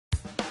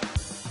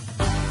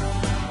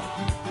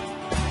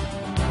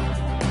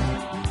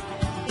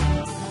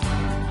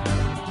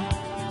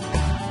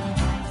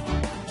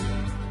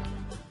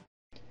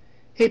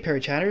Hey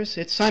ParaChatters,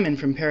 it's Simon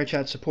from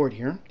ParaChat Support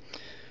here.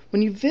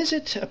 When you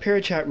visit a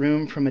ParaChat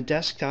room from a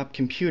desktop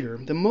computer,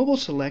 the mobile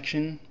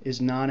selection is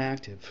not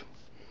active.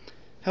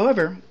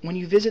 However, when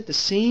you visit the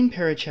same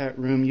ParaChat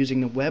room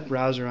using the web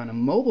browser on a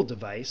mobile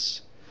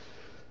device,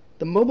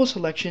 the mobile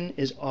selection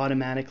is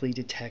automatically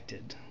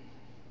detected.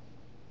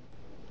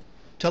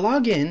 To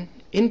log in,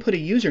 input a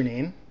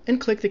username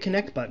and click the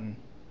Connect button.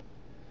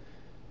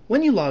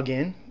 When you log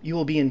in, you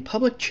will be in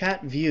Public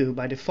Chat View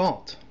by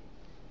default.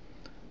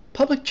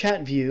 Public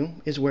Chat View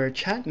is where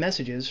chat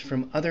messages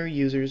from other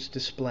users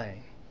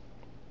display.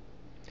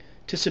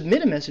 To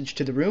submit a message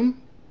to the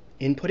room,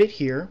 input it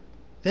here,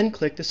 then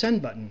click the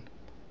Send button.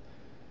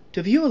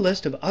 To view a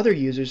list of other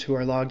users who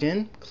are logged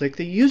in, click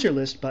the User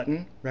List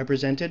button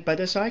represented by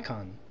this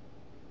icon.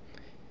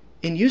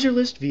 In User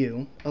List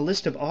View, a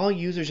list of all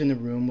users in the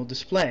room will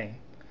display.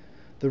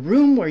 The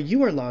room where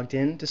you are logged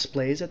in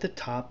displays at the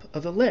top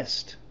of the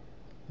list.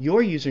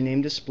 Your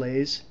username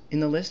displays in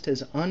the list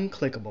as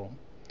unclickable.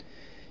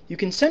 You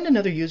can send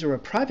another user a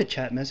private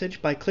chat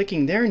message by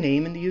clicking their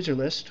name in the user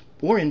list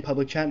or in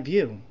Public Chat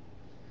View.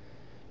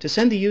 To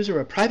send the user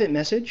a private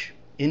message,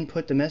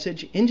 input the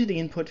message into the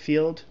input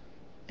field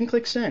and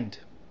click Send.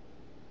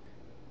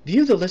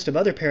 View the list of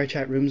other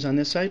ParaChat rooms on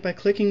this site by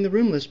clicking the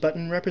Room List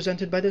button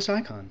represented by this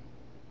icon.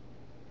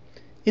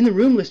 In the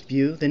Room List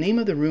view, the name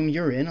of the room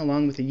you're in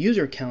along with the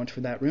user count for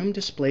that room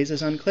displays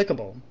as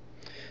unclickable.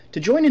 To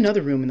join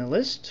another room in the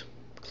list,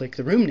 click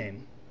the room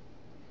name.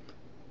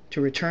 To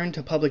return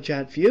to Public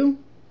Chat View,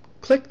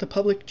 click the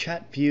Public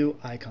Chat View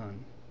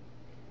icon.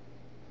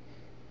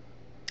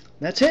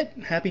 That's it.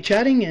 Happy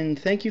chatting and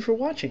thank you for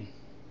watching.